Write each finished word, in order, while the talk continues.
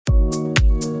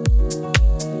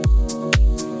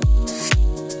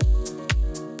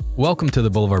Welcome to the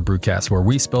Boulevard Brewcast, where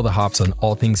we spill the hops on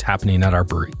all things happening at our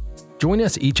brewery. Join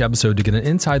us each episode to get an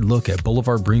inside look at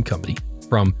Boulevard Brewing Company,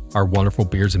 from our wonderful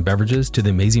beers and beverages to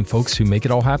the amazing folks who make it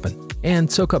all happen,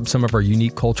 and soak up some of our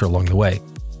unique culture along the way.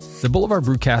 The Boulevard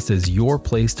Brewcast is your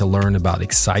place to learn about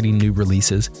exciting new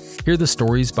releases, hear the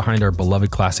stories behind our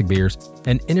beloved classic beers,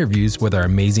 and interviews with our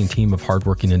amazing team of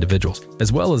hardworking individuals,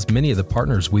 as well as many of the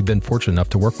partners we've been fortunate enough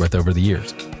to work with over the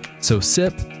years. So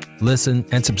sip, listen,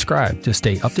 and subscribe to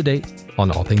stay up to date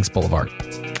on all things Boulevard.